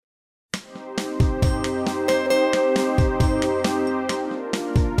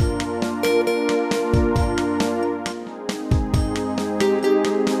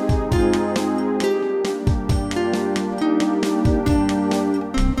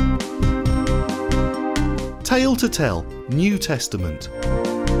Tale to Tell, New Testament.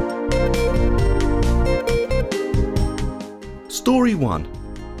 Story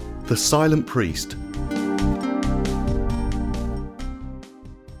 1. The Silent Priest.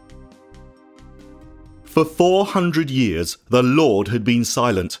 For 400 years, the Lord had been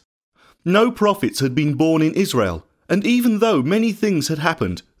silent. No prophets had been born in Israel, and even though many things had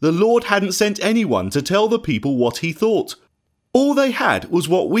happened, the Lord hadn't sent anyone to tell the people what he thought. All they had was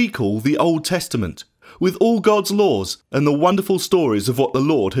what we call the Old Testament, with all God's laws and the wonderful stories of what the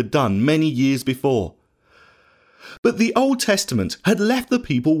Lord had done many years before. But the Old Testament had left the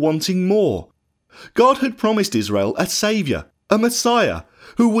people wanting more. God had promised Israel a Saviour, a Messiah,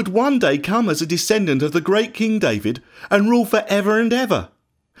 who would one day come as a descendant of the great King David and rule forever and ever.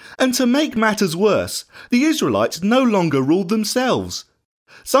 And to make matters worse, the Israelites no longer ruled themselves.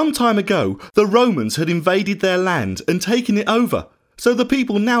 Some time ago, the Romans had invaded their land and taken it over, so the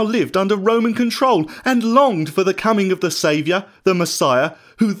people now lived under Roman control and longed for the coming of the Saviour, the Messiah,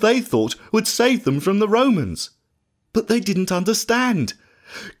 who they thought would save them from the Romans. But they didn't understand.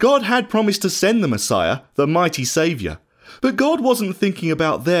 God had promised to send the Messiah, the mighty Saviour, but God wasn't thinking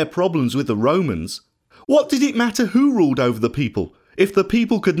about their problems with the Romans. What did it matter who ruled over the people, if the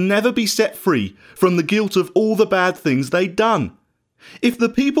people could never be set free from the guilt of all the bad things they'd done? If the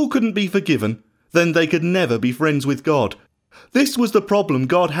people couldn't be forgiven, then they could never be friends with God. This was the problem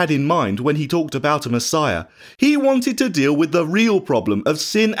God had in mind when he talked about a Messiah. He wanted to deal with the real problem of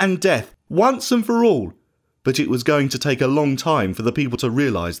sin and death once and for all. But it was going to take a long time for the people to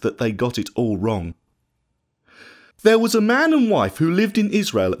realise that they got it all wrong. There was a man and wife who lived in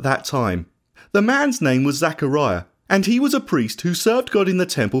Israel at that time. The man's name was Zechariah, and he was a priest who served God in the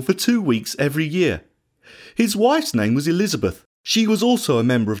temple for 2 weeks every year. His wife's name was Elizabeth. She was also a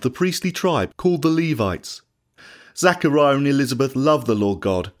member of the priestly tribe called the Levites. Zechariah and Elizabeth loved the Lord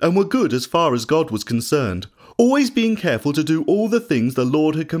God and were good as far as God was concerned, always being careful to do all the things the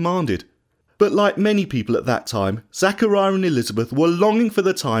Lord had commanded. But like many people at that time, Zechariah and Elizabeth were longing for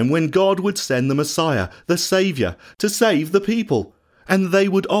the time when God would send the Messiah, the Saviour, to save the people, and they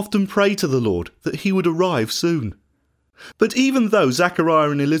would often pray to the Lord that he would arrive soon. But even though Zechariah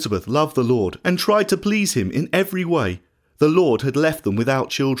and Elizabeth loved the Lord and tried to please him in every way, the Lord had left them without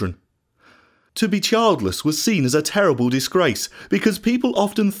children. To be childless was seen as a terrible disgrace because people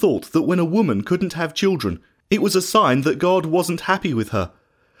often thought that when a woman couldn't have children, it was a sign that God wasn't happy with her.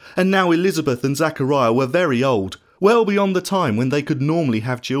 And now Elizabeth and Zechariah were very old, well beyond the time when they could normally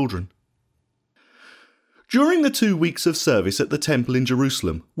have children. During the 2 weeks of service at the temple in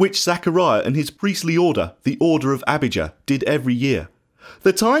Jerusalem, which Zechariah and his priestly order, the Order of Abijah, did every year,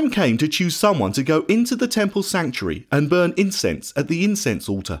 the time came to choose someone to go into the temple sanctuary and burn incense at the incense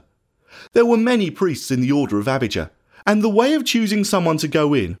altar. There were many priests in the Order of Abijah, and the way of choosing someone to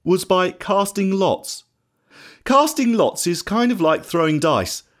go in was by casting lots. Casting lots is kind of like throwing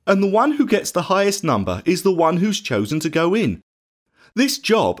dice, and the one who gets the highest number is the one who's chosen to go in. This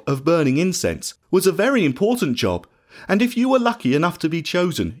job of burning incense was a very important job, and if you were lucky enough to be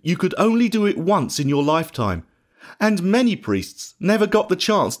chosen, you could only do it once in your lifetime, and many priests never got the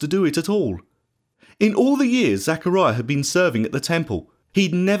chance to do it at all. In all the years Zechariah had been serving at the temple,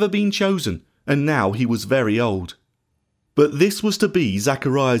 he'd never been chosen, and now he was very old. But this was to be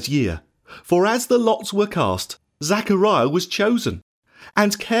Zechariah's year, for as the lots were cast, Zechariah was chosen,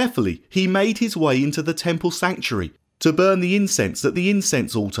 and carefully he made his way into the temple sanctuary to burn the incense at the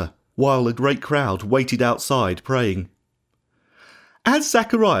incense altar, while a great crowd waited outside praying. As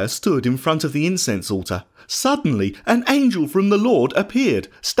Zechariah stood in front of the incense altar, suddenly an angel from the Lord appeared,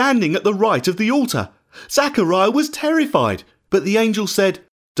 standing at the right of the altar. Zechariah was terrified, but the angel said,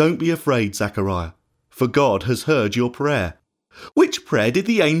 "Don't be afraid, Zechariah, for God has heard your prayer." Which prayer did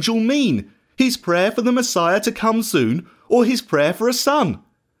the angel mean? His prayer for the Messiah to come soon, or his prayer for a son?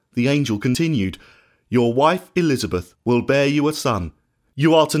 The angel continued, "Your wife Elizabeth will bear you a son.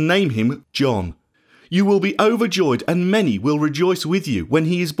 You are to name him John. You will be overjoyed, and many will rejoice with you when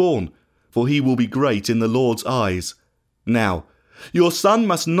he is born, for he will be great in the Lord's eyes. Now, your son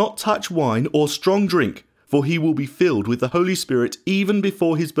must not touch wine or strong drink, for he will be filled with the Holy Spirit even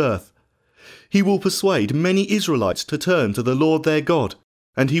before his birth. He will persuade many Israelites to turn to the Lord their God,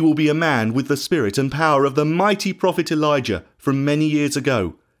 and he will be a man with the spirit and power of the mighty prophet Elijah from many years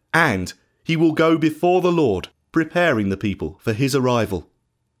ago, and he will go before the Lord, preparing the people for his arrival."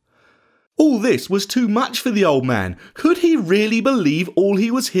 All this was too much for the old man. Could he really believe all he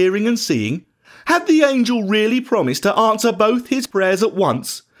was hearing and seeing? Had the angel really promised to answer both his prayers at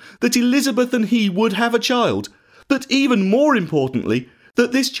once, that Elizabeth and he would have a child, but even more importantly,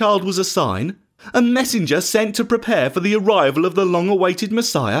 that this child was a sign, a messenger sent to prepare for the arrival of the long-awaited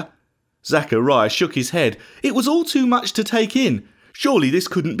Messiah? Zachariah shook his head. It was all too much to take in. Surely this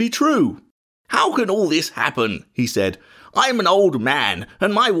couldn't be true. "How can all this happen?" he said. "I'm an old man,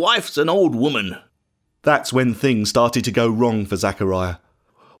 and my wife's an old woman." That's when things started to go wrong for Zachariah.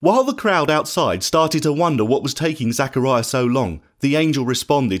 While the crowd outside started to wonder what was taking Zachariah so long, the angel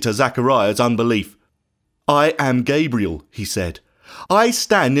responded to Zachariah's unbelief. "I am Gabriel," he said. "I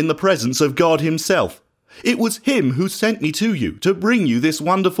stand in the presence of God himself. It was him who sent me to you to bring you this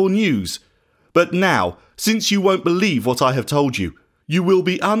wonderful news. But now, since you won't believe what I have told you, you will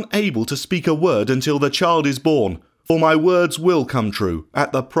be unable to speak a word until the child is born, for my words will come true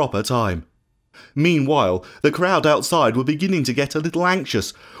at the proper time." Meanwhile, the crowd outside were beginning to get a little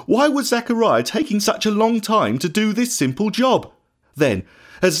anxious. Why was Zachariah taking such a long time to do this simple job? Then,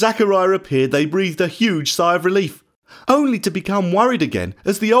 as Zachariah appeared, they breathed a huge sigh of relief, only to become worried again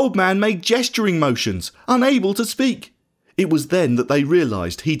as the old man made gesturing motions, unable to speak. It was then that they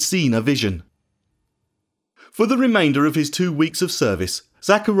realised he'd seen a vision. For the remainder of his 2 weeks of service,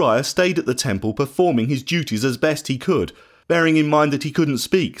 Zachariah stayed at the temple performing his duties as best he could, bearing in mind that he couldn't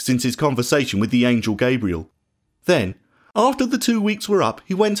speak since his conversation with the angel Gabriel. Then, after the 2 weeks were up,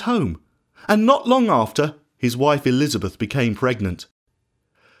 he went home, and not long after, his wife Elizabeth became pregnant.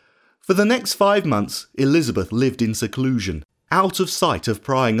 For the next 5 months, Elizabeth lived in seclusion, out of sight of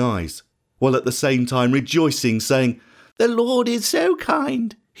prying eyes, while at the same time rejoicing, saying, "The Lord is so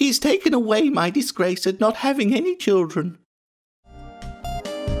kind. He's taken away my disgrace at not having any children."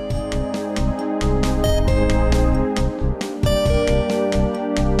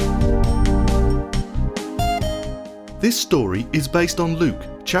 This story is based on Luke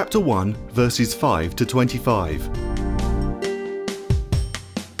chapter 1 verses 5 to 25.